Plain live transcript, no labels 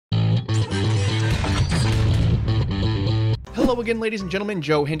Hello again, ladies and gentlemen,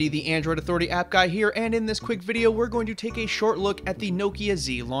 Joe Hindy, the Android Authority app guy here, and in this quick video we're going to take a short look at the Nokia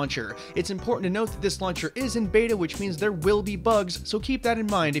Z Launcher. It's important to note that this launcher is in beta, which means there will be bugs, so keep that in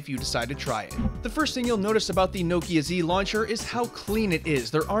mind if you decide to try it. The first thing you'll notice about the Nokia Z Launcher is how clean it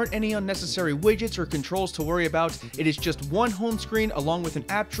is. There aren't any unnecessary widgets or controls to worry about. It is just one home screen along with an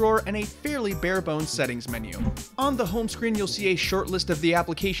app drawer and a fairly bare-bones settings menu. On the home screen you'll see a short list of the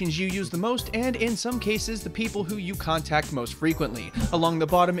applications you use the most, and in some cases the people who you contact most frequently. Along the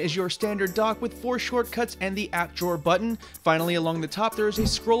bottom is your standard dock with 4 shortcuts and the app drawer button. Finally, along the top there is a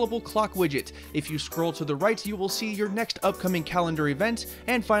scrollable clock widget. If you scroll to the right you will see your next upcoming calendar event,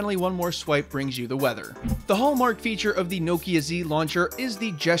 and finally one more swipe brings you the weather. The hallmark feature of the Nokia Z Launcher is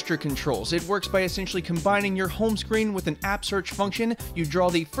the gesture controls. It works by essentially combining your home screen with an app search function. You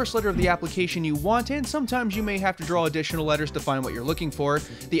draw the first letter of the application you want, and sometimes you may have to draw additional letters to find what you're looking for.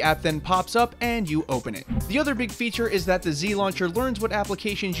 The app then pops up and you open it. The other big feature is that the Z Launcher learns what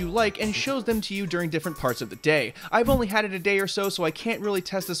applications you like and shows them to you during different parts of the day. I've only had it a day or so I can't really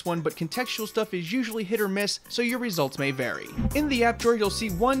test this one, but contextual stuff is usually hit or miss, so your results may vary. In the app drawer you'll see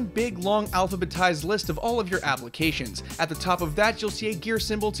one big long alphabetized list of all of your applications. At the top of that you'll see a gear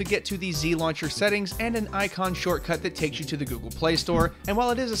symbol to get to the Z Launcher settings and an icon shortcut that takes you to the Google Play Store, and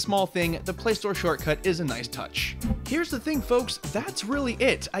while it is a small thing, the Play Store shortcut is a nice touch. Here's the thing folks, that's really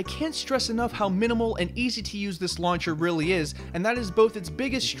it. I can't stress enough how minimal and easy to use this launcher really is, and that is both its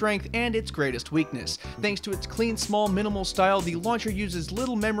biggest strength and its greatest weakness. Thanks to its clean, small, minimal style, the launcher uses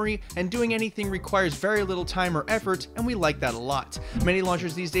little memory, and doing anything requires very little time or effort, and we like that a lot. Many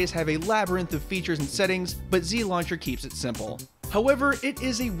launchers these days have a labyrinth of features and settings, but Z Launcher keeps it simple. However, it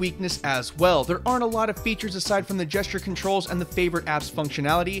is a weakness as well. There aren't a lot of features aside from the gesture controls and the favorite apps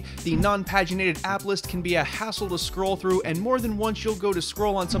functionality. The non-paginated app list can be a hassle to scroll through, and more than once you'll go to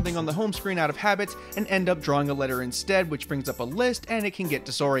scroll on something on the home screen out of habit and end up drawing a letter instead, which brings up a list and it can get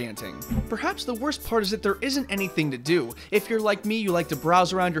disorienting. Perhaps the worst part is that there isn't anything to do. If you're like me, you like to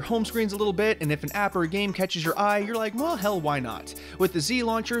browse around your home screens a little bit, and if an app or a game catches your eye, you're like, well, hell, why not? With the Z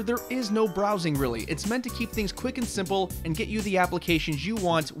Launcher, there is no browsing really. It's meant to keep things quick and simple and get you the applications you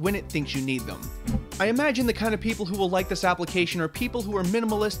want when it thinks you need them. I imagine the kind of people who will like this application are people who are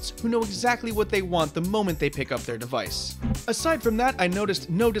minimalists who know exactly what they want the moment they pick up their device. Aside from that, I noticed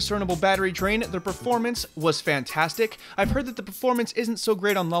no discernible battery drain. The performance was fantastic. I've heard that the performance isn't so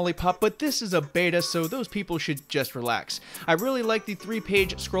great on Lollipop, but this is a beta, so those people should just relax. I really like the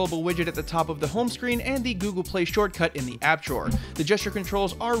 3-page scrollable widget at the top of the home screen and the Google Play shortcut in the app drawer. The gesture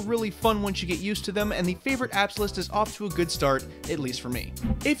controls are really fun once you get used to them, and the favorite apps list is off to a good start, at least for me.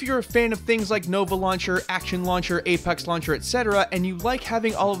 If you're a fan of things like Nova Launcher, Action Launcher, Apex Launcher, etc., and you like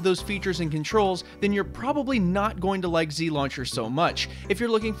having all of those features and controls, then you're probably not going to like Z Launcher so much. If you're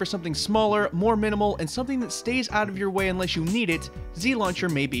looking for something smaller, more minimal, and something that stays out of your way unless you need it, Z Launcher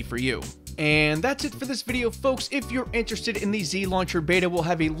may be for you. And that's it for this video folks. If you're interested in the Z Launcher beta, we'll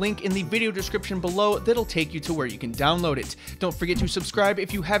have a link in the video description below that'll take you to where you can download it. Don't forget to subscribe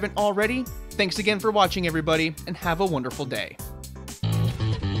if you haven't already. Thanks again for watching everybody, and have a wonderful day.